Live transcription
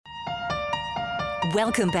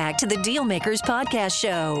Welcome back to the Dealmakers Podcast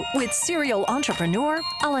Show with serial entrepreneur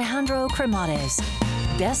Alejandro Cremades,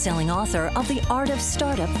 best-selling author of The Art of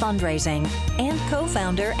Startup Fundraising and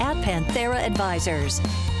co-founder at Panthera Advisors.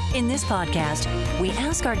 In this podcast, we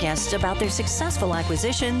ask our guests about their successful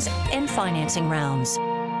acquisitions and financing rounds.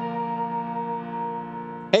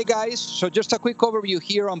 Hey guys, so just a quick overview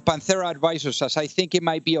here on Panthera Advisors, as I think it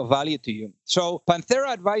might be of value to you. So Panthera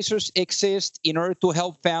Advisors exists in order to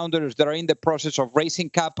help founders that are in the process of raising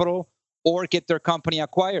capital or get their company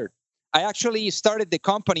acquired. I actually started the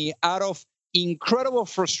company out of incredible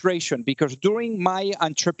frustration because during my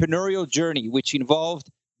entrepreneurial journey, which involved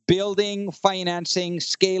building, financing,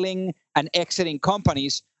 scaling, and exiting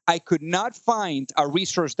companies, I could not find a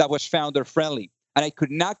resource that was founder-friendly. And I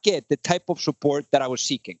could not get the type of support that I was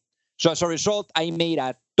seeking. So as a result, I made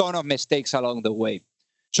a ton of mistakes along the way.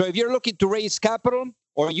 So if you're looking to raise capital,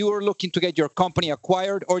 or you are looking to get your company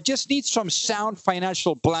acquired, or just need some sound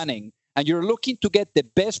financial planning, and you're looking to get the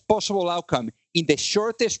best possible outcome in the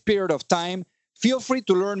shortest period of time, feel free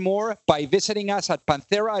to learn more by visiting us at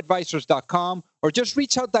pantheraadvisors.com, or just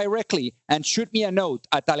reach out directly and shoot me a note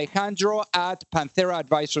at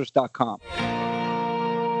alejandro@pantheraadvisors.com.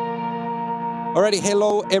 Alrighty,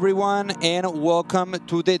 hello everyone, and welcome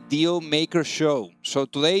to the Deal Maker Show. So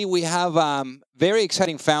today we have a very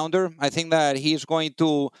exciting founder. I think that he's going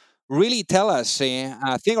to really tell us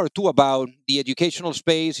a thing or two about the educational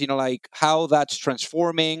space, like how that's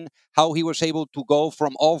transforming, how he was able to go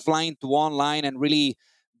from offline to online and really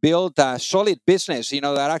build a solid business,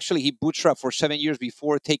 that actually he bootstrapped for 7 years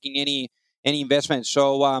before taking any investment.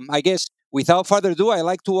 So I guess without further ado, I'd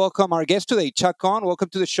like to welcome our guest today, Cohn. Welcome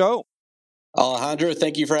to the show. Alejandro,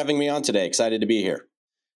 thank you for having me on today. Excited to be here.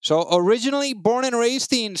 So originally born and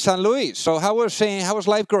raised in San Luis. So how was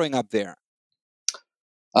life growing up there?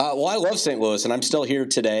 Well, I love St. Louis, and I'm still here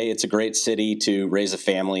today. It's a great city to raise a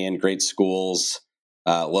family in, great schools,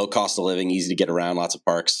 low cost of living, easy to get around, lots of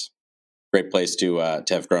parks. Great place to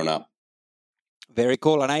have grown up. Very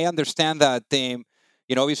cool. And I understand that,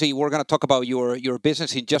 obviously we're going to talk about your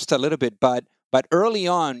business in just a little bit, but early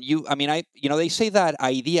on, they say that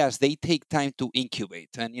ideas, they take time to incubate.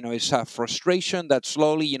 And, it's a frustration that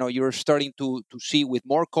slowly, you're starting to see with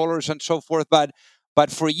more colors and so forth. But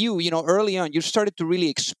for you, early on, you started to really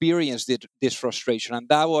experience this frustration. And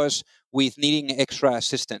that was with needing extra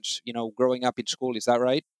assistance, growing up in school. Is that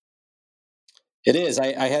right? It is.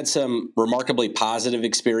 I had some remarkably positive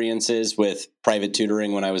experiences with private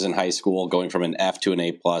tutoring when I was in high school, going from an F to an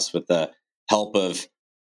A+ with the help of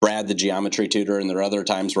Brad, the geometry tutor, and there are other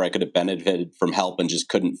times where I could have benefited from help and just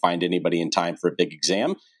couldn't find anybody in time for a big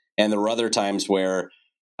exam. And there were other times where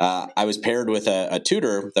I was paired with a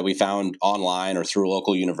tutor that we found online or through a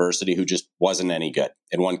local university who just wasn't any good.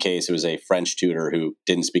 In one case, it was a French tutor who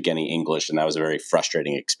didn't speak any English, and that was a very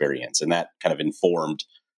frustrating experience. And that kind of informed,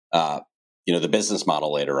 the business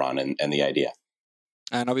model later on and the idea.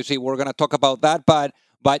 And obviously, we're going to talk about that,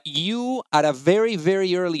 but you, at a very,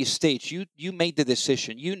 very early stage, you made the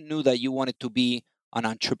decision. You knew that you wanted to be an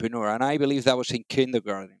entrepreneur, and I believe that was in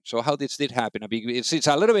kindergarten. So how did this happen? It's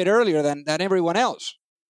a little bit earlier than everyone else.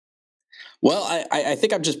 Well, I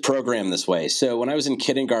think I'm just programmed this way. So when I was in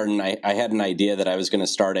kindergarten, I had an idea that I was going to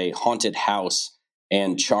start a haunted house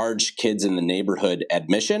and charge kids in the neighborhood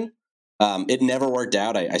admission. It never worked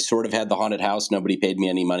out. I sort of had the haunted house. Nobody paid me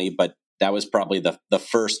any money, but that was probably the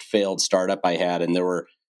first failed startup I had. And there were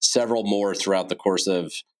several more throughout the course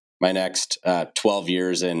of my next 12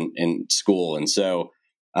 years in school. And so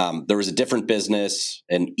there was a different business,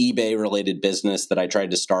 an eBay-related business that I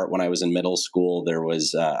tried to start when I was in middle school. There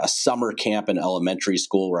was a summer camp in elementary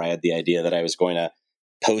school where I had the idea that I was going to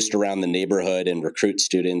post around the neighborhood and recruit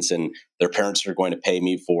students, and their parents were going to pay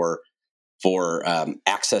me for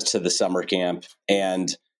access to the summer camp.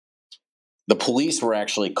 And the police were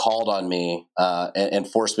actually called on me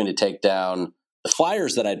and forced me to take down the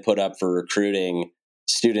flyers that I'd put up for recruiting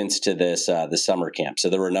students to this summer camp. So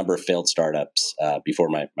there were a number of failed startups before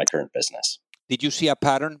my current business. Did you see a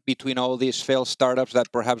pattern between all these failed startups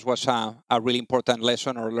that perhaps was a really important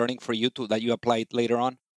lesson or learning for you that you applied later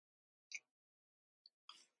on?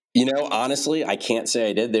 Honestly, I can't say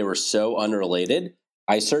I did. They were so unrelated.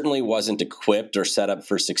 I certainly wasn't equipped or set up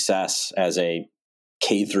for success as a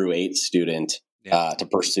K through 8 student to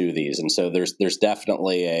pursue these. And so there's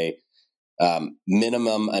definitely a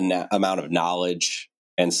minimum amount of knowledge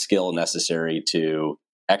and skill necessary to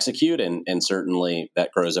execute. And certainly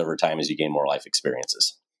that grows over time as you gain more life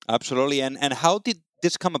experiences. Absolutely. And how did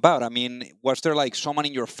this come about? I mean, was there like someone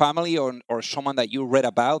in your family or someone that you read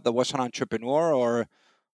about that was an entrepreneur or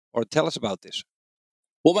tell us about this?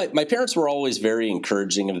 Well, my parents were always very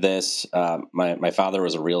encouraging of this. My father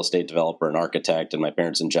was a real estate developer and architect, and my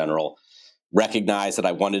parents in general recognized that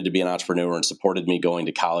I wanted to be an entrepreneur and supported me going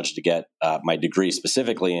to college to get my degree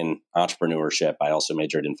specifically in entrepreneurship. I also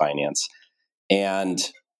majored in finance. And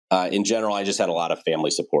in general, I just had a lot of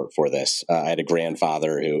family support for this. I had a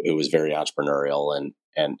grandfather who was very entrepreneurial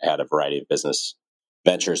and had a variety of business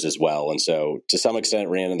ventures as well. And so to some extent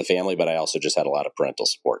ran in the family, but I also just had a lot of parental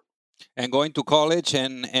support. And going to college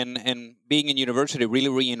and being in university really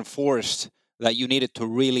reinforced that you needed to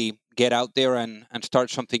really get out there and start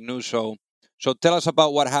something new. So tell us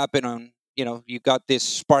about what happened on, you got this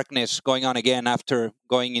sparkness going on again after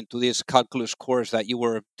going into this calculus course that you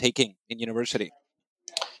were taking in university.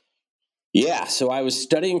 Yeah, so I was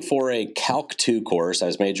studying for a Calc 2 course. I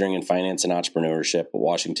was majoring in finance and entrepreneurship at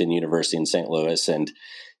Washington University in St. Louis. And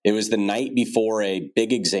it was the night before a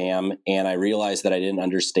big exam, and I realized that I didn't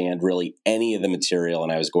understand really any of the material,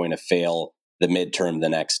 and I was going to fail the midterm the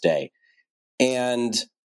next day. And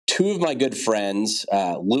two of my good friends,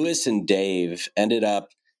 Lewis and Dave, ended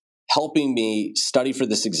up helping me study for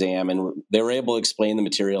this exam, and they were able to explain the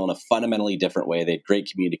material in a fundamentally different way. They had great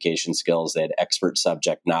communication skills. They had expert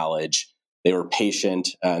subject knowledge. They were patient,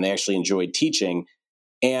 and they actually enjoyed teaching.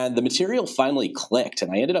 And the material finally clicked,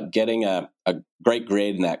 and I ended up getting a great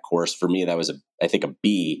grade in that course. For me, that was, I think, a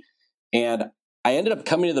B. And I ended up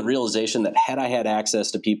coming to the realization that had I had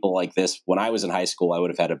access to people like this when I was in high school, I would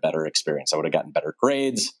have had a better experience. I would have gotten better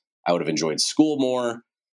grades. I would have enjoyed school more.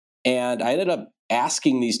 And I ended up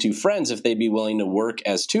asking these two friends if they'd be willing to work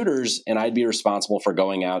as tutors, and I'd be responsible for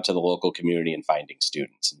going out to the local community and finding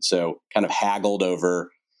students. And so kind of haggled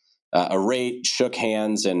over a rate, shook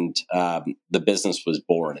hands, and the business was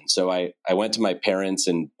born. And so I went to my parents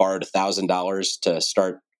and borrowed $1,000 to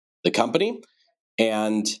start the company,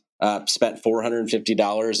 and spent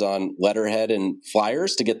 $450 on letterhead and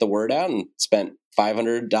flyers to get the word out, and spent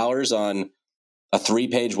 $500 on a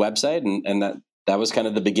 3-page website. And that was kind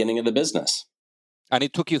of the beginning of the business. And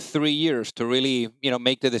it took you 3 years to really,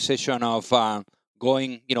 make the decision of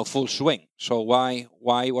going, full swing. So why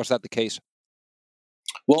was that the case?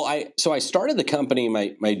 Well, I started the company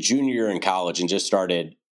my junior year in college and just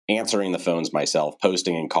started answering the phones myself,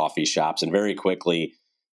 posting in coffee shops, and very quickly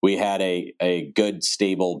we had a good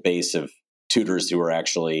stable base of tutors who were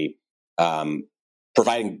actually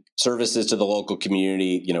providing services to the local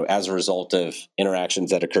community, as a result of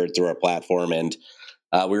interactions that occurred through our platform, and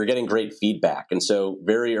we were getting great feedback. And so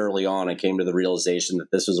very early on, I came to the realization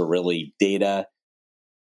that this was a really data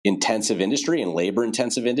intensive industry and labor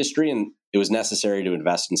intensive industry, and it was necessary to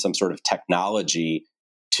invest in some sort of technology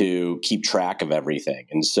to keep track of everything.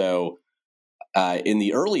 And so in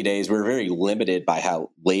the early days, we were very limited by how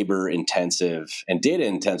labor intensive and data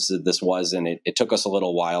intensive this was, and it took us a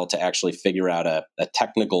little while to actually figure out a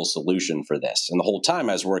technical solution for this. And the whole time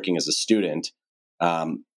I was working as a student,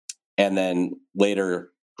 and then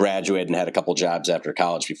later graduated and had a couple jobs after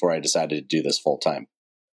college before I decided to do this full time.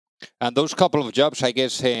 And those couple of jobs, I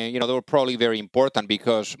guess, they were probably very important,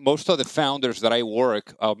 because most of the founders that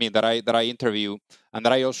that I interview, and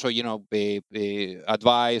that I also,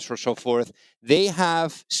 advise or so forth, they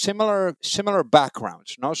have similar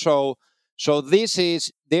backgrounds. No, so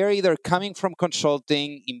they're either coming from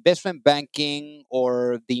consulting, investment banking,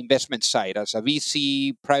 or the investment side as a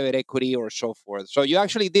VC, private equity, or so forth. So you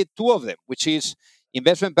actually did two of them, which is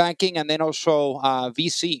investment banking and then also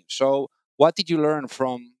VC. So what did you learn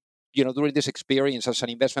from during this experience as an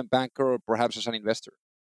investment banker or perhaps as an investor?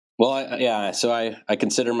 Well, so I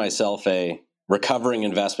consider myself a recovering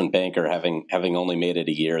investment banker, having only made it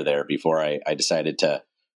a year there before I decided to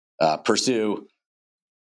pursue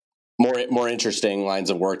more interesting lines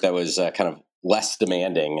of work that was kind of less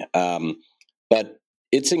demanding. But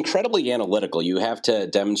it's incredibly analytical. You have to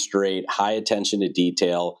demonstrate high attention to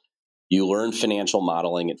detail. You learn financial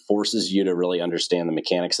modeling. It forces you to really understand the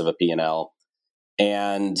mechanics of a P&L.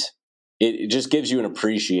 And it just gives you an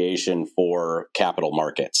appreciation for capital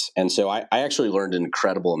markets. And so I actually learned an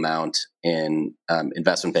incredible amount in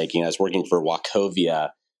investment banking. I was working for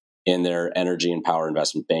Wachovia in their energy and power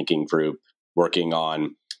investment banking group, working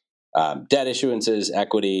on debt issuances,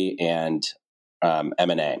 equity, and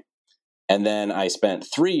M&A. And then I spent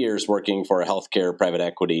 3 years working for a healthcare private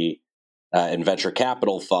equity and venture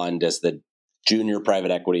capital fund as the junior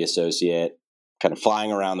private equity associate, kind of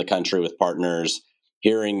flying around the country with partners,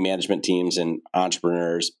 hearing management teams and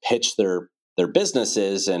entrepreneurs pitch their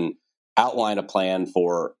businesses and outline a plan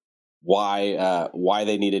for why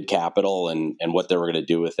they needed capital and what they were going to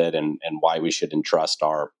do with it, and why we should entrust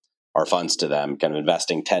our funds to them, kind of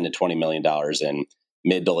investing $10 to $20 million in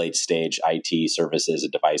mid to late stage IT services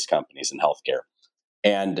and device companies in healthcare.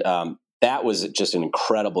 And that was just an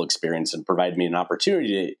incredible experience and provided me an opportunity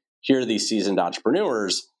to hear these seasoned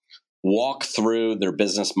entrepreneurs walk through their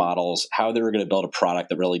business models, how they were going to build a product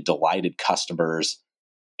that really delighted customers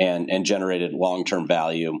and generated long-term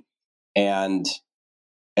value. And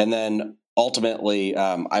then ultimately,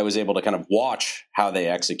 I was able to kind of watch how they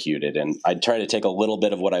executed. And I'd try to take a little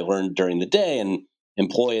bit of what I learned during the day and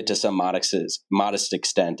employ it to some modest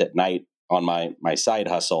extent at night on my side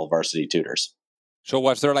hustle, Varsity Tutors. So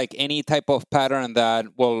was there like any type of pattern that,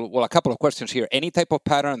 well, a couple of questions here. Any type of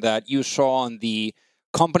pattern that you saw on the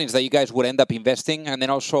companies that you guys would end up investing, and then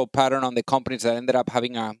also a pattern on the companies that ended up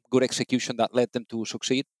having a good execution that led them to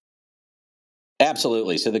succeed?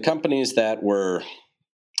 Absolutely. So the companies that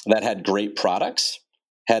had great products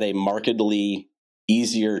had a markedly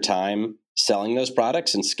easier time selling those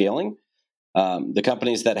products and scaling. The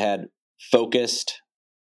companies that had focused,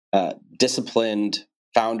 disciplined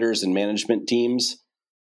founders and management teams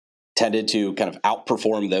tended to kind of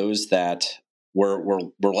outperform those that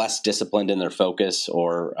were less disciplined in their focus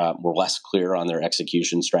or were less clear on their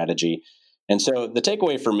execution strategy. And so the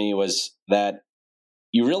takeaway for me was that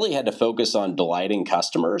you really had to focus on delighting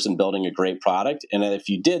customers and building a great product. And if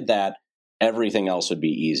you did that, everything else would be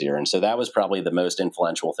easier. And so that was probably the most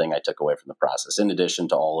influential thing I took away from the process, in addition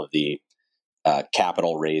to all of the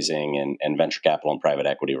capital raising and venture capital and private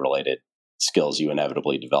equity related skills you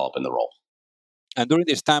inevitably develop in the role. And during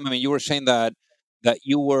this time, I mean, you were saying that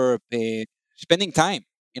you were spending time,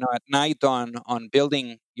 at night on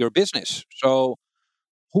building your business. So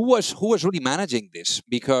who was really managing this?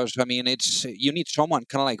 Because I mean, it's you need someone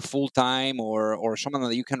kind of like full time or someone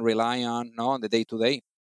that you can rely on, no, on the day to day.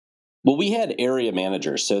 Well, we had area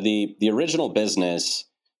managers. So the original business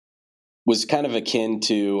was kind of akin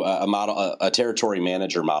to a model, a territory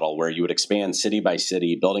manager model, where you would expand city by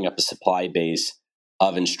city, building up a supply base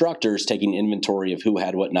of instructors, taking inventory of who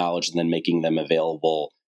had what knowledge, and then making them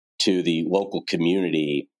available to the local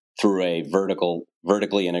community through a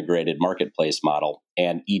vertically integrated marketplace model.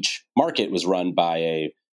 And each market was run by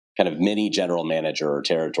a kind of mini general manager or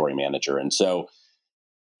territory manager. And so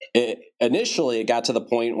initially, it got to the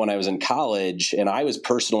point when I was in college and I was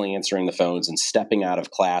personally answering the phones and stepping out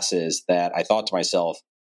of classes that I thought to myself,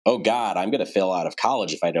 oh God, I'm going to fail out of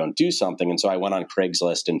college if I don't do something. And so I went on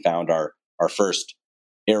Craigslist and found our first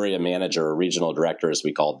area manager or regional director, as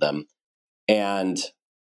we called them. And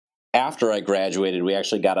after I graduated, we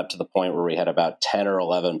actually got up to the point where we had about 10 or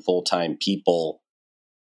 11 full-time people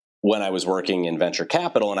when I was working in venture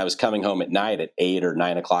capital, and I was coming home at night at 8 or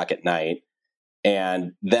 9 o'clock at night.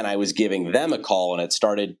 And then I was giving them a call, and it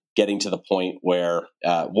started getting to the point where,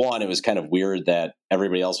 one, it was kind of weird that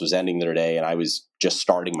everybody else was ending their day and I was just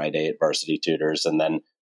starting my day at Varsity Tutors. And then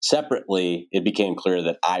separately, it became clear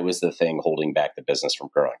that I was the thing holding back the business from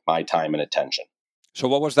growing, my time and attention. So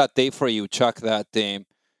what was that day for you, Chuck, that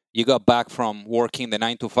you got back from working the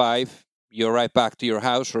 9 to 5, you're right back to your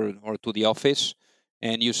house or to the office,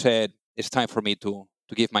 and you said, it's time for me to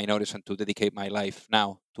give my notice and to dedicate my life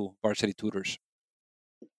now to Varsity Tutors?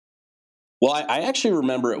 Well, I actually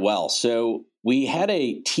remember it well. So we had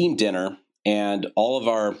a team dinner, and all of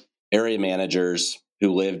our area managers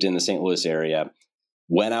who lived in the St. Louis area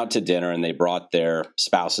went out to dinner, and they brought their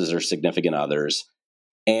spouses or significant others.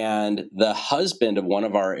 And the husband of one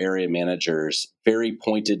of our area managers very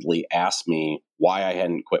pointedly asked me why I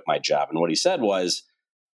hadn't quit my job. And what he said was,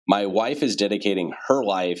 my wife is dedicating her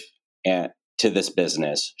life to this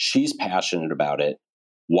business. She's passionate about it.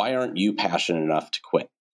 Why aren't you passionate enough to quit?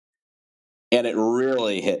 And it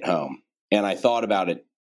really hit home. And I thought about it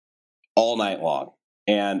all night long.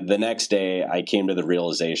 And the next day, I came to the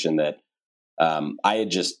realization that I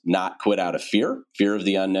had just not quit out of fear of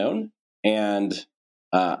the unknown. And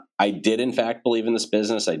I did, in fact, believe in this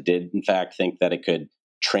business. I did, in fact, think that it could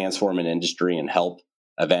transform an industry and help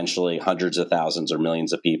eventually hundreds of thousands or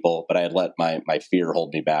millions of people. But I had let my fear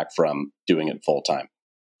hold me back from doing it full time.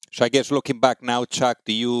 So I guess looking back now, Chuck,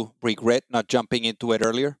 do you regret not jumping into it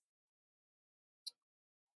earlier?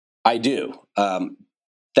 I do.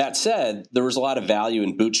 That said, there was a lot of value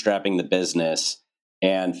in bootstrapping the business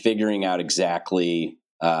and figuring out exactly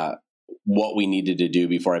what we needed to do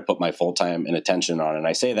before I put my full time and attention on it. And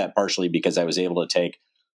I say that partially because I was able to take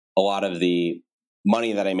a lot of the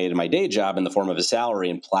money that I made in my day job in the form of a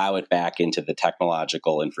salary and plow it back into the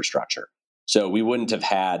technological infrastructure. So we wouldn't have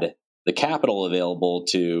had the capital available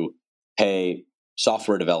to pay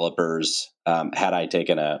software developers had I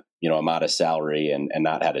taken a modest salary and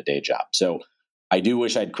not had a day job. So I do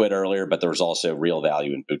wish I'd quit earlier, but there was also real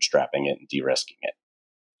value in bootstrapping it and de-risking it.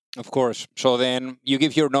 Of course. So then you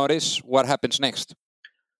give your notice. What happens next?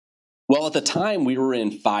 Well, at the time we were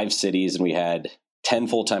in 5 cities and we had 10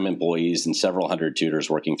 full-time employees and several hundred tutors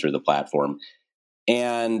working through the platform.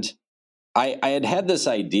 And I had this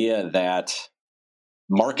idea that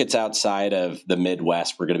markets outside of the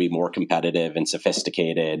Midwest were going to be more competitive and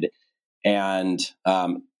sophisticated. And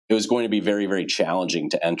it was going to be very, very challenging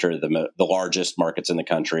to enter the largest markets in the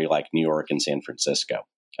country, like New York and San Francisco,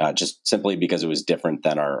 just simply because it was different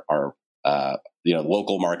than our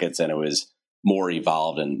local markets, and it was more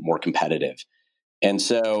evolved and more competitive. And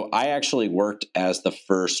so I actually worked as the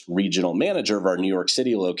first regional manager of our New York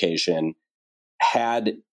City location,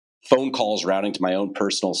 had phone calls routing to my own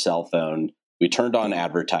personal cell phone. We turned on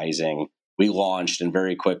advertising, we launched, and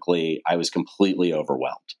very quickly I was completely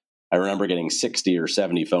overwhelmed. I remember getting 60 or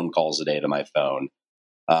 70 phone calls a day to my phone,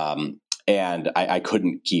 and I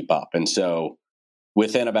couldn't keep up. And so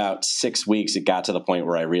within about 6 weeks, it got to the point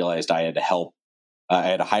where I realized I had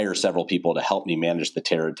to hire several people to help me manage the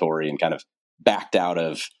territory, and kind of backed out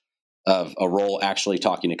of a role actually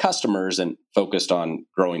talking to customers and focused on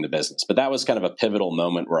growing the business. But that was kind of a pivotal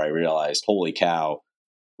moment where I realized, holy cow,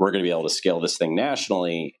 we're going to be able to scale this thing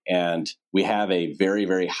nationally. And we have a very,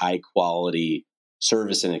 very high quality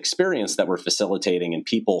service and experience that we're facilitating, and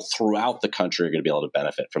people throughout the country are going to be able to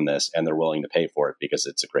benefit from this, and they're willing to pay for it because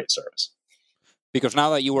it's a great service. Because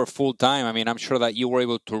now that you were full-time, I mean, I'm sure that you were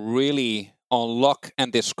able to really unlock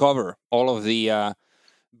and discover all of the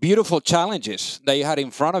beautiful challenges that you had in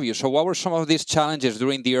front of you. So what were some of these challenges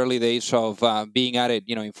during the early days of being at it,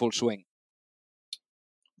 in full swing?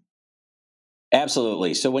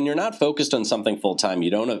 Absolutely. So when you're not focused on something full-time, you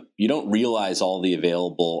don't realize all the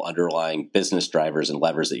available underlying business drivers and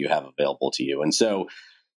levers that you have available to you. And so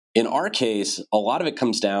in our case, a lot of it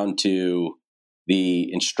comes down to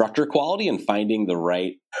the instructor quality and finding the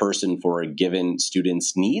right person for a given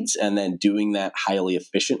student's needs, and then doing that highly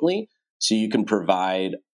efficiently so you can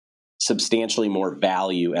provide substantially more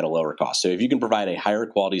value at a lower cost. So if you can provide a higher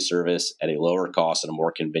quality service at a lower cost in a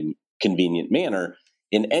more convenient manner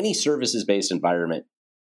in any services-based environment,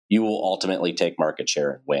 you will ultimately take market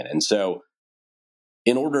share and win. And so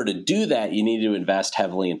in order to do that, you need to invest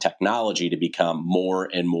heavily in technology to become more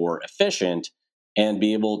and more efficient and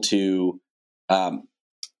be able to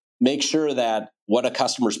make sure that what a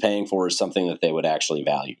customer is paying for is something that they would actually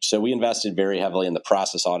value. So we invested very heavily in the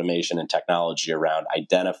process automation and technology around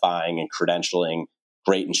identifying and credentialing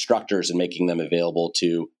great instructors and making them available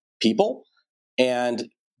to people. And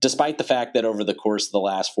despite the fact that over the course of the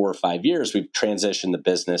last 4 or 5 years, we've transitioned the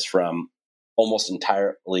business from almost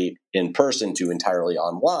entirely in person to entirely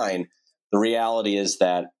online, the reality is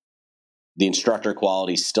that the instructor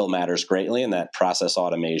quality still matters greatly, and that process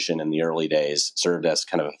automation in the early days served as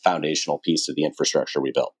kind of a foundational piece of the infrastructure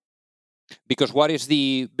we built. Because what is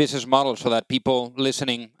the business model, so that people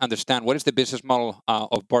listening understand? What is the business model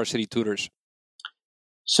of Varsity Tutors?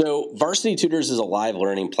 So Varsity Tutors is a live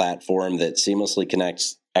learning platform that seamlessly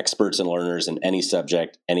connects experts and learners in any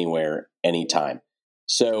subject, anywhere, anytime.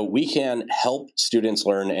 So we can help students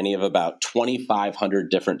learn any of about 2,500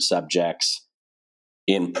 different subjects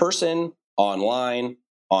in person, online,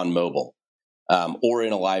 on mobile, or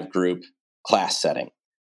in a live group class setting.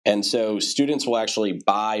 And so students will actually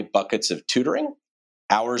buy buckets of tutoring,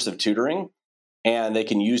 hours of tutoring, and they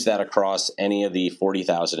can use that across any of the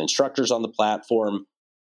 40,000 instructors on the platform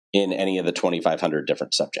in any of the 2,500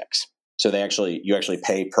 different subjects. So you actually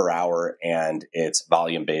pay per hour, and it's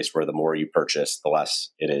volume based, where the more you purchase, the less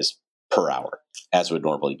it is per hour, as would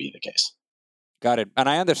normally be the case. Got it. And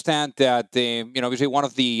I understand that obviously one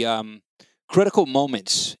of the critical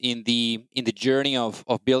moments in the journey of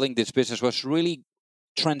building this business was really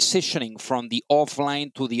transitioning from the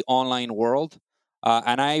offline to the online world.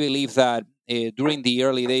 And I believe that during the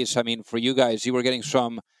early days, I mean, for you guys, you were getting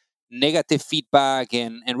some negative feedback,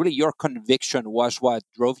 and really your conviction was what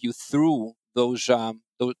drove you through those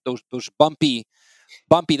bumpy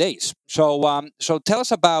days. So tell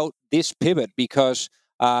us about this pivot, because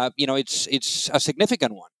it's a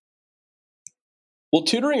significant one. Well,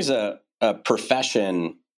 tutoring is a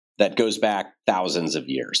profession that goes back thousands of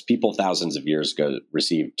years. People thousands of years ago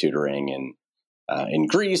received tutoring in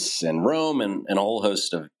Greece and Rome and a whole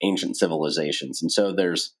host of ancient civilizations. And so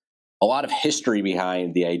there's a lot of history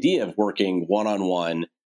behind the idea of working one-on-one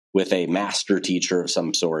with a master teacher of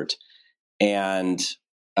some sort, and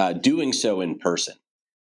doing so in person.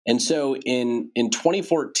 And so in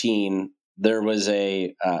 2014, there was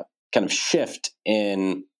a kind of shift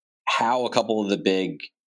in how a couple of the big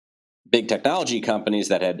technology companies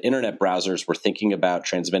that had internet browsers were thinking about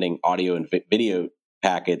transmitting audio and video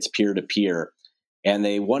packets peer-to-peer. And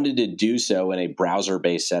they wanted to do so in a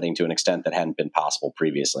browser-based setting to an extent that hadn't been possible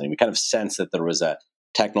previously. And we kind of sensed that there was a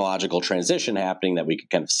technological transition happening that we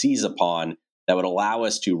could kind of seize upon that would allow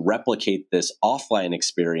us to replicate this offline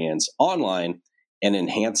experience online and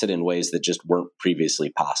enhance it in ways that just weren't previously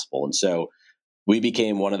possible. And so we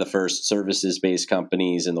became one of the first services-based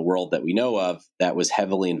companies in the world that we know of that was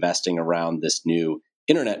heavily investing around this new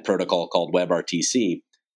internet protocol called WebRTC.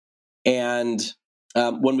 And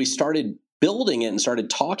when we started building it and started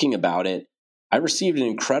talking about it, I received an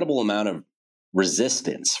incredible amount of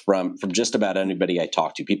resistance from just about anybody I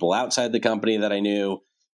talked to, people outside the company that I knew,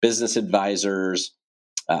 business advisors,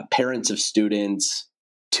 parents of students,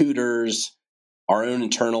 tutors, our own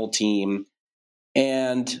internal team.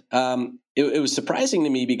 And it was surprising to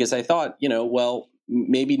me because I thought, well,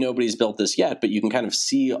 maybe nobody's built this yet, but you can kind of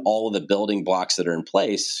see all of the building blocks that are in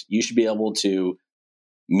place. You should be able to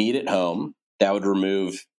meet at home. That would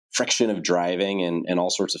remove friction of driving and all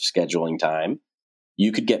sorts of scheduling time.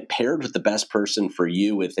 You could get paired with the best person for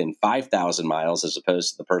you within 5,000 miles as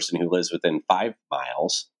opposed to the person who lives within 5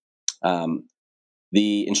 miles.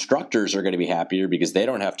 The instructors are going to be happier because they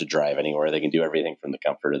don't have to drive anywhere. They can do everything from the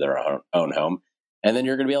comfort of their own home. And then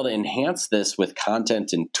you're going to be able to enhance this with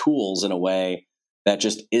content and tools in a way that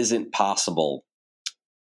just isn't possible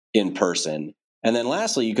in person. And then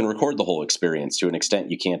lastly, you can record the whole experience to an extent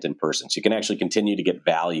you can't in person. So you can actually continue to get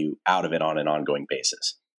value out of it on an ongoing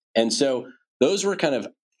basis. And so those were kind of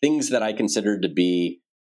things that I considered to be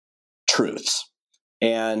truths.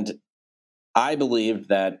 And I believed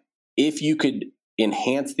that if you could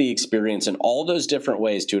enhance the experience in all those different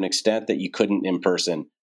ways to an extent that you couldn't in person,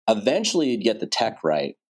 eventually you'd get the tech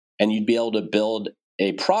right and you'd be able to build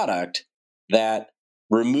a product that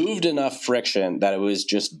removed enough friction that it was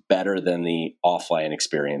just better than the offline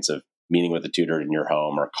experience of meeting with a tutor in your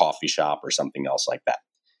home or coffee shop or something else like that.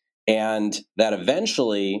 And that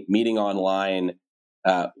eventually meeting online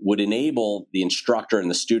would enable the instructor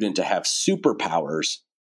and the student to have superpowers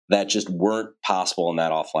that just weren't possible in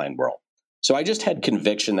that offline world. So I just had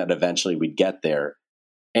conviction that eventually we'd get there.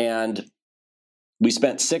 And we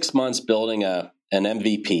spent 6 months building an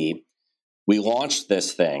MVP. We launched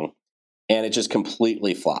this thing, and it just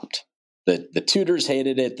completely flopped. The tutors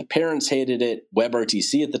hated it. The parents hated it.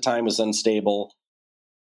 WebRTC at the time was unstable.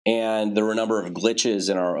 And there were a number of glitches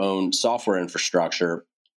in our own software infrastructure.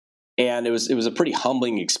 And it was a pretty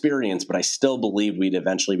humbling experience, but I still believed we'd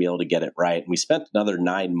eventually be able to get it right. And we spent another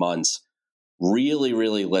 9 months really,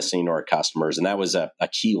 really listening to our customers. And that was a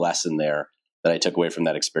key lesson there that I took away from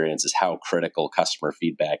that experience, is how critical customer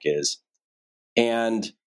feedback is.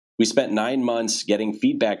 And we spent 9 months getting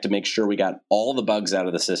feedback to make sure we got all the bugs out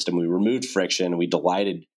of the system. We removed friction. We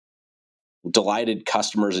delighted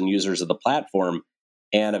customers and users of the platform.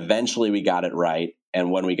 And eventually we got it right.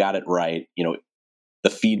 And when we got it right, the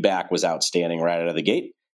feedback was outstanding right out of the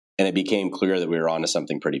gate. And it became clear that we were onto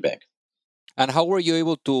something pretty big. And how were you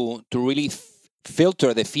able to really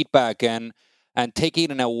filter the feedback and take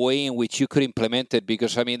it in a way in which you could implement it?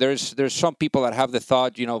 Because, I mean, there's some people that have the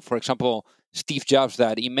thought, for example, Steve Jobs,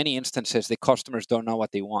 that in many instances, the customers don't know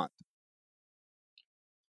what they want.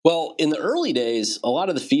 Well, in the early days, a lot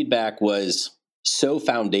of the feedback was so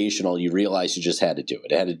foundational, you realize you just had to do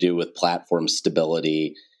it. It had to do with platform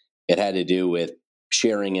stability. It had to do with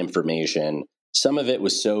sharing information. Some of it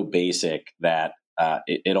was so basic that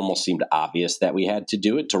it almost seemed obvious that we had to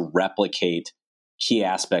do it to replicate key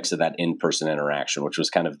aspects of that in-person interaction, which was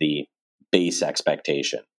kind of the base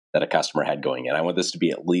expectation that a customer had going in. I want this to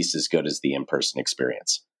be at least as good as the in-person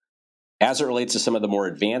experience. As it relates to some of the more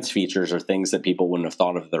advanced features or things that people wouldn't have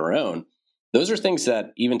thought of their own, those are things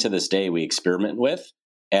that even to this day we experiment with.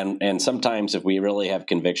 And sometimes if we really have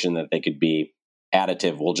conviction that they could be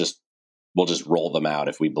additive, we'll just roll them out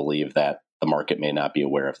if we believe that the market may not be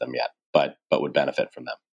aware of them yet, but would benefit from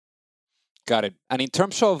them. Got it. And in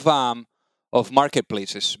terms of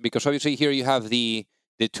marketplaces, because obviously here you have the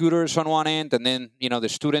tutors on one end, and then the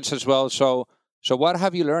students as well. So what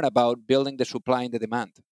have you learned about building the supply and the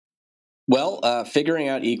demand? Well, figuring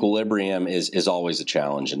out equilibrium is always a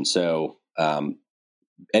challenge, and so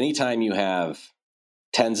anytime you have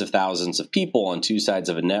tens of thousands of people on two sides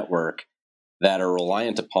of a network that are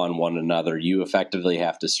reliant upon one another, you effectively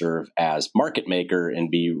have to serve as market maker and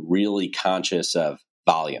be really conscious of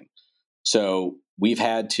volume. So we've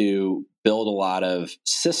had to build a lot of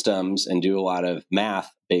systems and do a lot of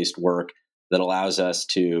math-based work that allows us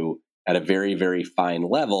to, at a very, very fine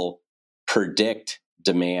level, predict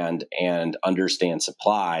demand and understand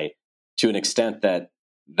supply to an extent that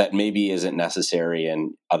maybe isn't necessary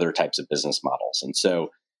in other types of business models. And so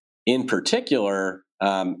in particular,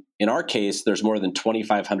 in our case, there's more than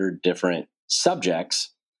 2,500 different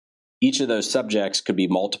subjects. Each of those subjects could be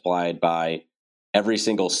multiplied by every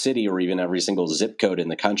single city or even every single zip code in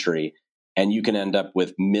the country. and you can end up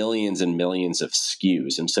with millions and millions of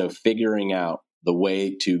SKUs. And so figuring out the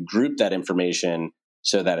way to group that information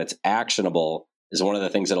so that it's actionable is one of the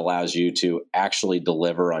things that allows you to actually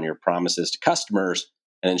deliver on your promises to customers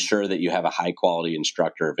and ensure that you have a high quality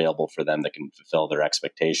instructor available for them that can fulfill their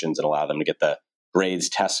expectations and allow them to get the grades,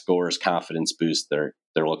 test scores, confidence boost they're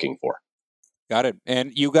looking for. Got it.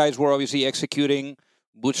 And you guys were obviously executing,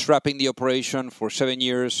 bootstrapping the operation for 7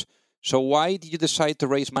 years. So why did you decide to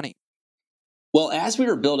raise money? Well, as we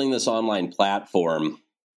were building this online platform,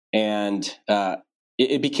 and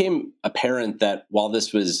it became apparent that while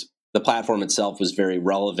the platform itself was very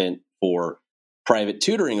relevant for private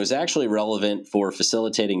tutoring, it was actually relevant for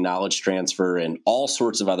facilitating knowledge transfer and all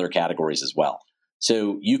sorts of other categories as well.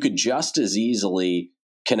 So you could just as easily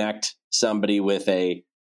connect somebody with a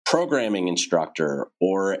programming instructor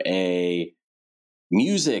or a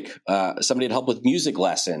somebody to help with music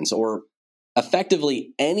lessons, or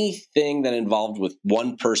effectively anything that involved with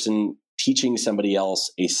one person teaching somebody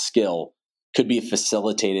else a skill could be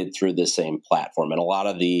facilitated through the same platform. And a lot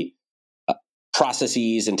of the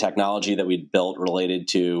processes and technology that we'd built related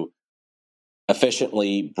to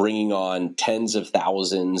efficiently bringing on tens of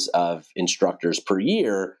thousands of instructors per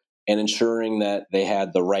year and ensuring that they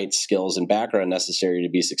had the right skills and background necessary to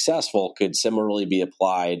be successful could similarly be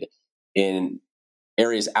applied in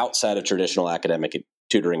areas outside of traditional academic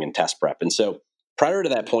tutoring and test prep. And so prior to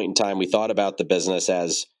that point in time, we thought about the business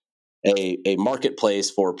as a marketplace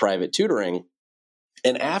for private tutoring.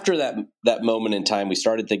 And after that moment in time, we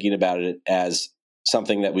started thinking about it as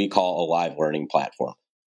something that we call a live learning platform.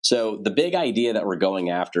 So the big idea that we're going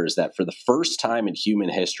after is that for the first time in human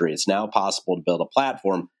history, it's now possible to build a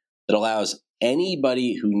platform that allows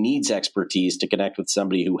anybody who needs expertise to connect with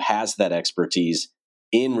somebody who has that expertise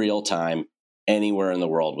in real time, anywhere in the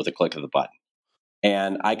world with a click of the button.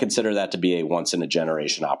 And I consider that to be a once in a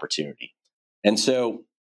generation opportunity. And so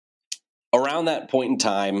around that point in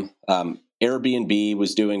time, Airbnb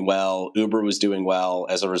was doing well, Uber was doing well.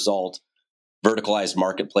 As a result, verticalized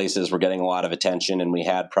marketplaces were getting a lot of attention, and we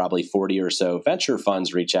had probably 40 or so venture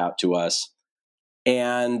funds reach out to us.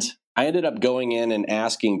 And I ended up going in and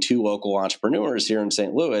asking two local entrepreneurs here in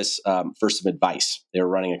St. Louis for some advice. They were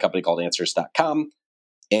running a company called Answers.com,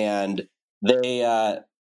 and they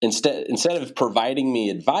instead of providing me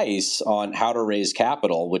advice on how to raise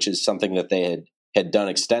capital, which is something that they had done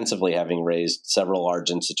extensively, having raised several large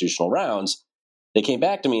institutional rounds, they came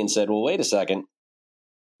back to me and said, well, wait a second,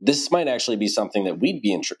 this might actually be something that we'd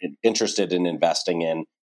be interested in investing in.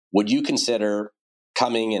 Would you consider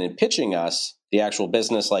coming in and pitching us the actual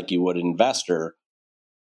business like you would an investor,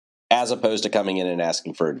 as opposed to coming in and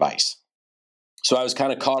asking for advice? So I was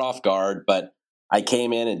kind of caught off guard, but I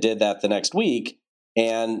came in and did that the next week,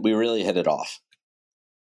 and we really hit it off.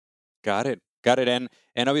 Got it. And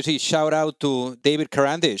obviously, shout out to David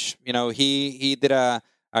Carandish. You know, he did a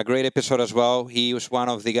great episode as well. He was one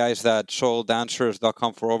of the guys that sold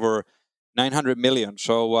Answers.com for over $900 million.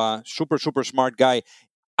 So super smart guy.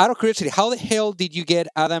 Out of curiosity, how the hell did you get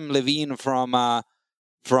Adam Levine from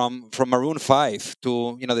Maroon 5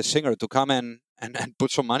 to, the singer, to come and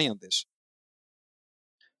put some money on this?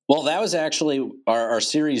 Well, that was actually our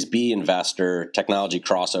Series B investor, Technology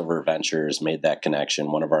Crossover Ventures, made that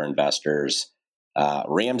connection. One of our investors,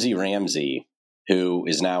 Ramsey, who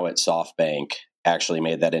is now at SoftBank, actually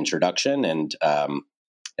made that introduction, and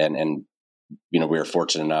we were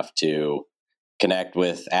fortunate enough to connect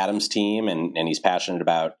with Adam's team, and he's passionate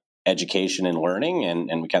about education and learning,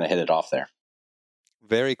 and we kind of hit it off there.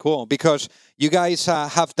 Very cool, because you guys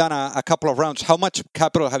have done a couple of rounds. How much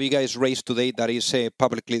capital have you guys raised to date that is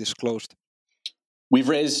publicly disclosed? We've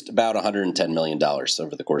raised about $110 million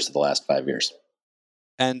over the course of the last 5 years.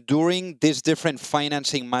 And during these different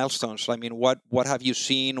financing milestones, I mean, what have you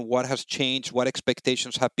seen? What has changed? What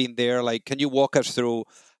expectations have been there? Like, can you walk us through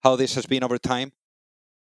how this has been over time?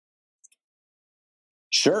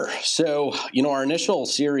 Sure. So, our initial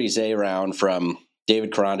Series A round from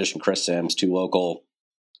David Carandish and Chris Sims, two local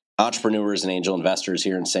entrepreneurs and angel investors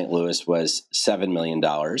here in St. Louis, was $7 million.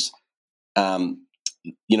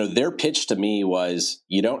 Their pitch to me was,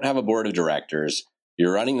 you don't have a board of directors.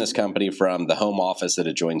 You're running this company from the home office that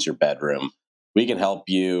adjoins your bedroom. We can help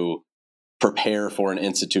you prepare for an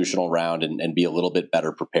institutional round and be a little bit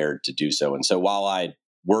better prepared to do so. And so while I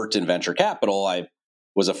worked in venture capital, I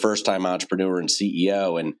was a first-time entrepreneur and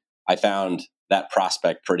CEO, and I found that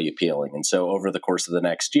prospect pretty appealing. And so over the course of the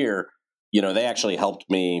next year, they actually helped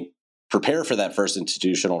me prepare for that first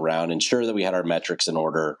institutional round, ensure that we had our metrics in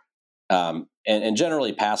order, and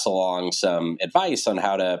generally pass along some advice on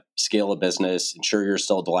how to scale a business, ensure you're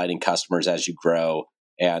still delighting customers as you grow,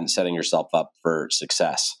 and setting yourself up for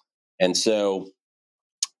success. And so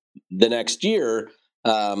the next year,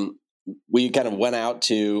 we kind of went out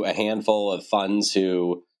to a handful of funds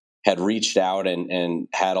who had reached out and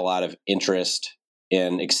had a lot of interest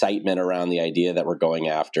and excitement around the idea that we're going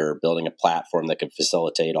after, building a platform that could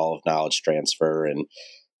facilitate all of knowledge transfer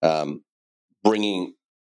and bringing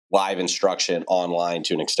live instruction online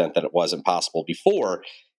to an extent that it wasn't possible before.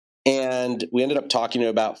 And we ended up talking to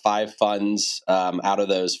about 5 funds out of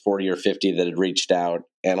those 40 or 50 that had reached out,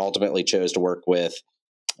 and ultimately chose to work with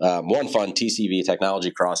one fund, TCV,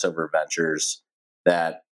 Technology Crossover Ventures,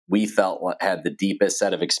 that we felt had the deepest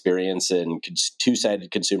set of experience in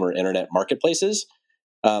two-sided consumer internet marketplaces,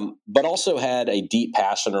 but also had a deep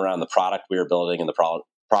passion around the product we were building and the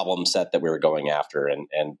problem set that we were going after,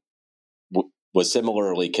 and was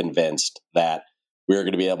similarly convinced that we were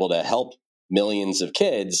going to be able to help millions of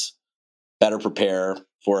kids better prepare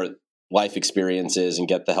for life experiences and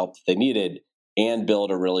get the help that they needed, and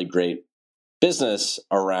build a really great business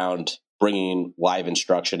around bringing live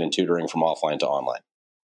instruction and tutoring from offline to online.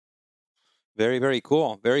 Very, very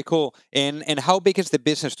cool. Very cool. And how big is the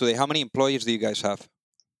business today? How many employees do you guys have?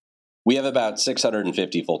 We have about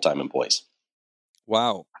 650 full-time employees.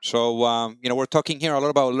 Wow. So, we're talking here a lot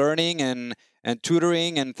about learning and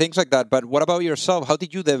tutoring and things like that. But what about yourself? How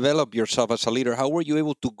did you develop yourself as a leader? How were you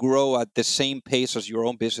able to grow at the same pace as your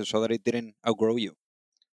own business so that it didn't outgrow you?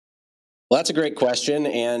 Well, that's a great question.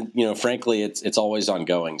 And, frankly, it's always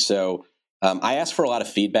ongoing. So I ask for a lot of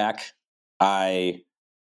feedback. I'm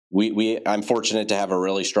fortunate to have a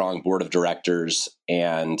really strong board of directors,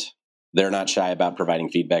 and they're not shy about providing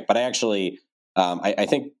feedback. But I actually, I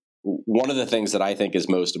think one of the things that I think is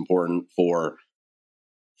most important for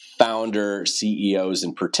founder CEOs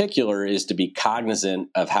in particular is to be cognizant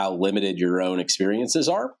of how limited your own experiences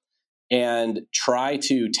are, and try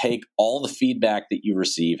to take all the feedback that you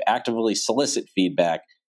receive, actively solicit feedback,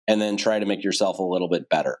 and then try to make yourself a little bit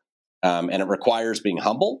better. And it requires being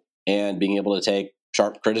humble and being able to take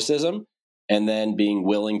sharp criticism, and then being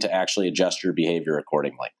willing to actually adjust your behavior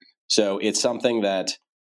accordingly. So it's something that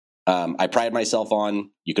I pride myself on.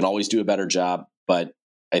 You can always do a better job, but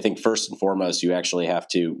I think first and foremost, you actually have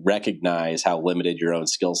to recognize how limited your own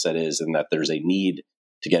skill set is, and that there's a need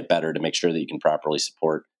to get better to make sure that you can properly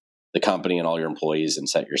support the company and all your employees and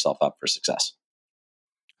set yourself up for success.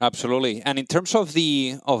 Absolutely. And in terms of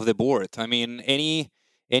the board, I mean, any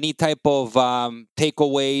type of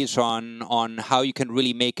takeaways on how you can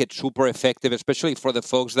really make it super effective, especially for the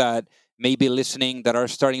folks that may be listening that are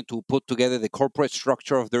starting to put together the corporate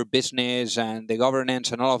structure of their business and the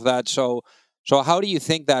governance and all of that. So how do you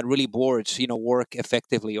think that really boards, work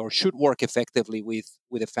effectively or should work effectively with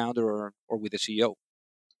a founder or with a CEO?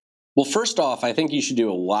 Well, first off, I think you should do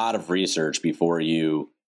a lot of research before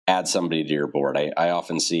you add somebody to your board. I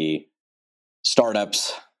often see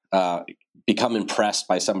startups become impressed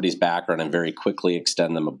by somebody's background and very quickly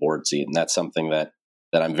extend them a board seat. And that's something that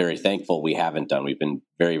I'm very thankful we haven't done. We've been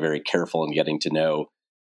very, very careful in getting to know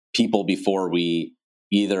people before we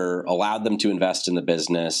either allowed them to invest in the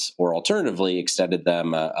business or alternatively extended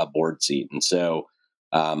them a board seat. And so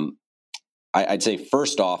I'd say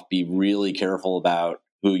first off, be really careful about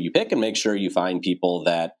who you pick and make sure you find people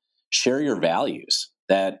that share your values,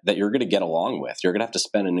 that you're going to get along with. You're going to have to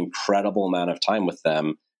spend an incredible amount of time with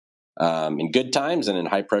them in good times and in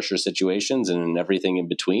high pressure situations and in everything in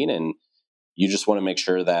between. And you just want to make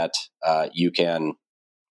sure that you can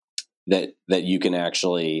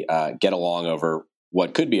actually get along over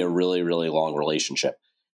what could be a really, really long relationship.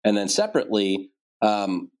 And then separately,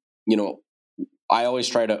 I always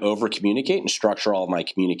try to over communicate and structure all of my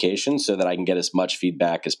communication so that I can get as much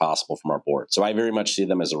feedback as possible from our board. So I very much see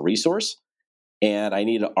them as a resource, and I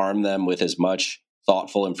need to arm them with as much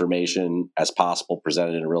thoughtful information as possible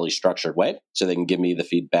presented in a really structured way so they can give me the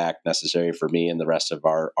feedback necessary for me and the rest of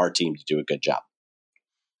our team to do a good job.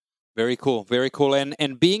 Very cool. Very cool.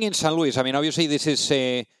 And being in San Luis, I mean, obviously this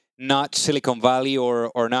is not Silicon Valley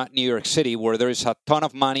or not New York City, where there is a ton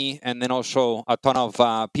of money and then also a ton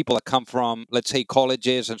of people that come from, let's say,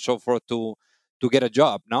 colleges and so forth to get a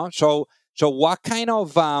job. No, so what kind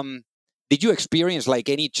of did you experience like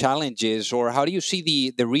any challenges, or how do you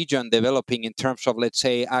see the region developing in terms of, let's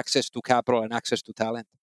say, access to capital and access to talent?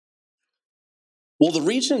 Well, the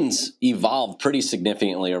region's evolved pretty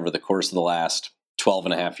significantly over the course of the last 12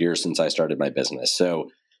 and a half years since I started my business.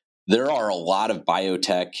 So there are a lot of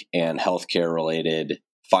biotech and healthcare related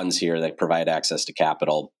funds here that provide access to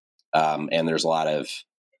capital, and there's a lot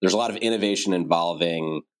of innovation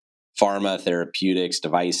involving pharma, therapeutics,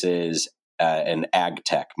 devices, and ag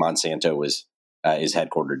tech. Monsanto is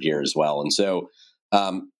headquartered here as well, and so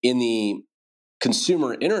in the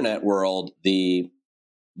consumer internet world, the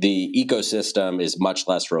the ecosystem is much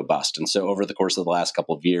less robust. And so over the course of the last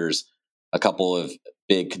couple of years, a couple of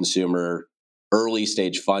big consumer early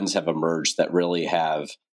stage funds have emerged that really have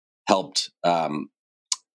helped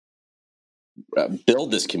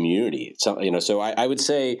build this community. So I would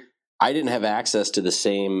say I didn't have access to the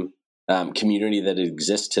same community that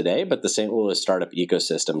exists today, but the St. Louis startup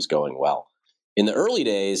ecosystem is going well. In the early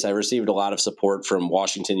days, I received a lot of support from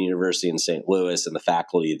Washington University in St. Louis and the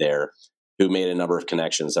faculty there, who made a number of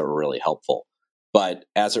connections that were really helpful. But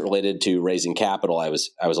as it related to raising capital, I was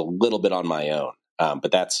a little bit on my own.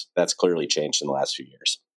 But that's clearly changed in the last few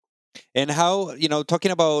years. And how,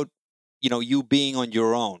 talking about, you being on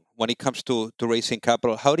your own when it comes to raising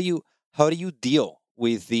capital, how do you deal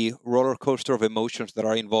with the roller coaster of emotions that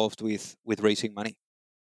are involved with raising money?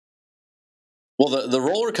 Well, the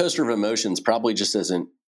roller coaster of emotions probably just isn't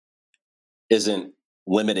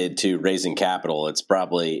limited to raising capital. It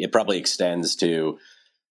probably extends to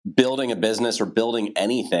building a business or building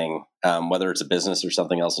anything, whether it's a business or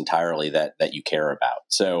something else entirely that you care about.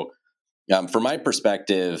 So, from my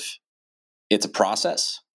perspective, it's a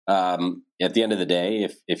process. At the end of the day,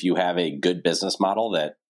 if you have a good business model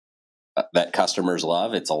that customers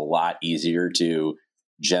love, it's a lot easier to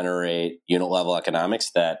generate unit level economics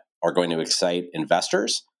that are going to excite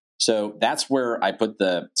investors. So that's where I put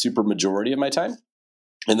the super majority of my time.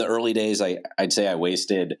 In the early days, I'd say I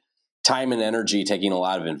wasted time and energy taking a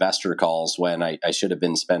lot of investor calls when I should have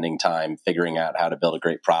been spending time figuring out how to build a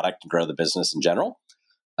great product and grow the business in general.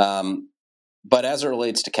 But as it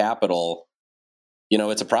relates to capital,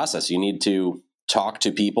 it's a process. You need to talk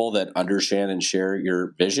to people that understand and share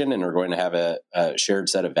your vision and are going to have a shared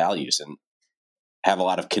set of values and have a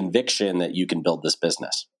lot of conviction that you can build this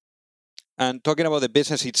business. And talking about the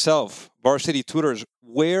business itself, Varsity Tutors,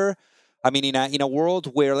 in a world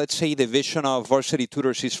where, let's say, the vision of Varsity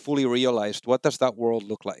Tutors is fully realized, what does that world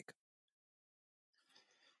look like?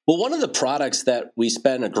 Well, one of the products that we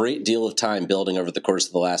spent a great deal of time building over the course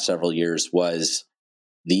of the last several years was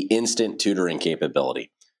the instant tutoring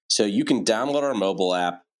capability. So you can download our mobile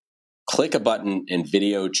app, click a button, and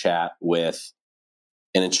video chat with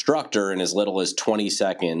an instructor in as little as 20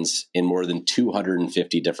 seconds in more than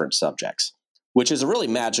 250 different subjects, which is a really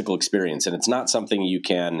magical experience. And it's not an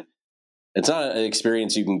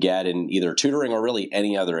experience you can get in either tutoring or really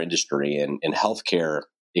any other industry. In healthcare,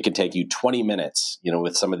 it can take you 20 minutes,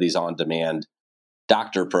 with some of these on-demand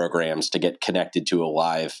doctor programs to get connected to a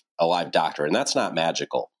live doctor. And that's not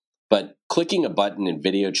magical. But clicking a button and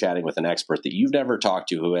video chatting with an expert that you've never talked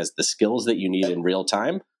to who has the skills that you need in real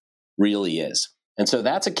time really is. And so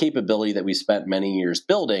that's a capability that we spent many years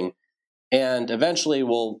building, and eventually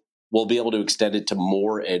we'll be able to extend it to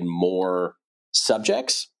more and more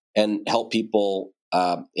subjects and help people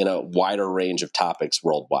in a wider range of topics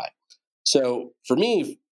worldwide. So for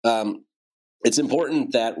me, it's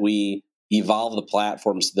important that we evolve the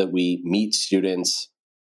platform so that we meet students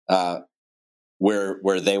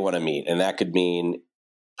where they want to meet, and that could mean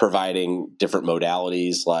providing different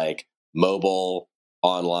modalities like mobile,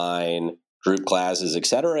 online, group classes, et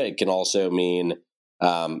cetera. It can also mean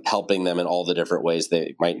helping them in all the different ways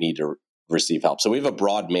they might need to receive help. So we have a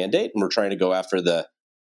broad mandate, and we're trying to go after the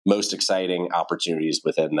most exciting opportunities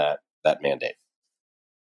within that mandate.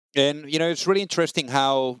 And it's really interesting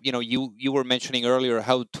how you were mentioning earlier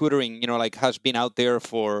how tutoring has been out there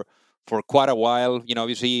for quite a while.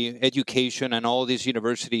 Obviously education and all these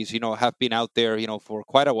universities have been out there for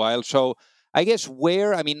quite a while. So I guess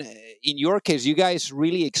in your case, you guys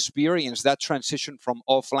really experienced that transition from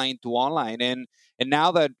offline to online, and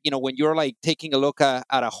now that when you're taking a look at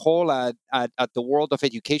a whole at the world of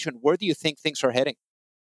education, where do you think things are heading?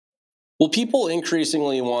 Well, people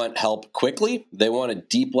increasingly want help quickly. They want a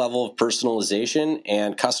deep level of personalization,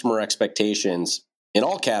 and customer expectations in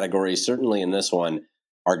all categories, certainly in this one,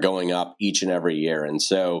 are going up each and every year. And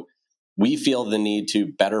so we feel the need to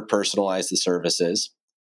better personalize the services,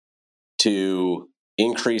 to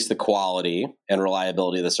increase the quality and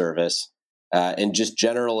reliability of the service, and just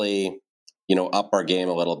generally, up our game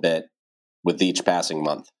a little bit with each passing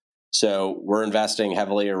month. So we're investing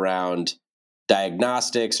heavily around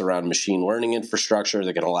diagnostics, around machine learning infrastructure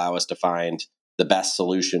that can allow us to find the best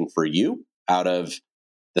solution for you out of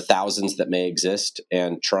the thousands that may exist,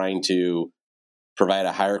 and trying to provide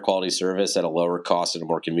a higher quality service at a lower cost in a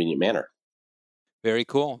more convenient manner. Very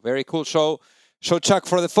cool. Very cool. So Chuck,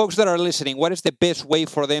 for the folks that are listening, what is the best way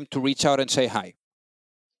for them to reach out and say hi?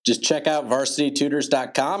 Just check out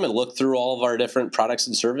varsitytutors.com and look through all of our different products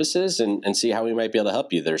and services and see how we might be able to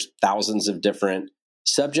help you. There's thousands of different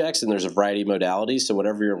subjects and there's a variety of modalities. So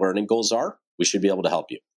whatever your learning goals are, we should be able to help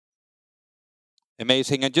you.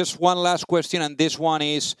 Amazing. And just one last question, and this one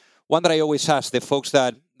is one that I always ask the folks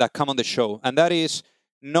that come on the show, and that is,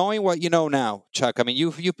 knowing what you know now, Chuck, I mean,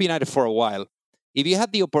 you've been at it for a while. If you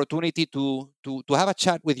had the opportunity to have a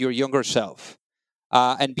chat with your younger self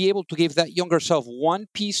and be able to give that younger self one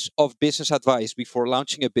piece of business advice before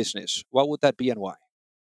launching a business, what would that be and why?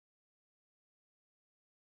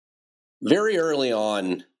 Very early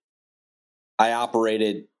on, I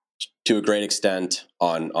operated to a great extent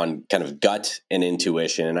on kind of gut and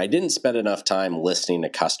intuition, and I didn't spend enough time listening to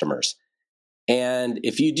customers. And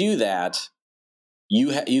if you do that,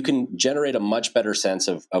 you can generate a much better sense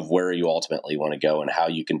of where you ultimately want to go and how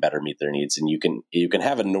you can better meet their needs, and you can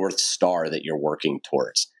have a North Star that you're working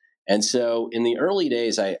towards. And so in the early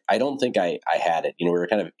days, I don't think I had it. We were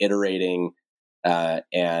kind of iterating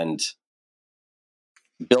and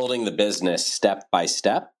building the business step by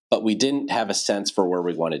step, but we didn't have a sense for where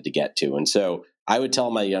we wanted to get to. And so I would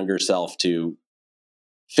tell my younger self to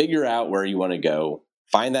figure out where you want to go,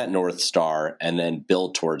 find that North Star, and then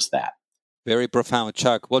build towards that. Very profound,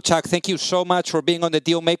 Chuck. Well, Chuck, thank you so much for being on the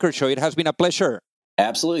Deal Maker Show. It has been a pleasure.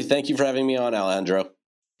 Absolutely. Thank you for having me on, Alejandro.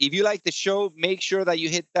 If you like the show, make sure that you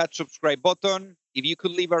hit that subscribe button. If you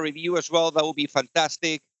could leave a review as well, that would be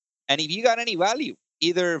fantastic. And if you got any value,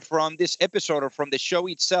 either from this episode or from the show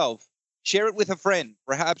itself, share it with a friend.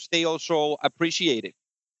 Perhaps they also appreciate it.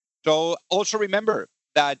 So also remember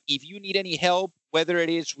that if you need any help, whether it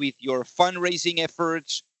is with your fundraising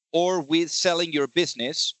efforts or with selling your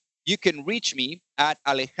business, you can reach me at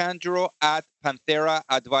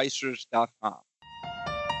alejandro@pantheraadvisors.com.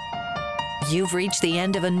 You've reached the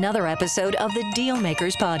end of another episode of the Deal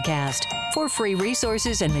Makers Podcast. For free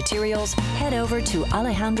resources and materials, head over to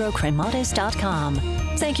alejandrocremades.com.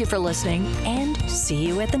 Thank you for listening, and see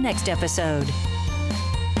you at the next episode.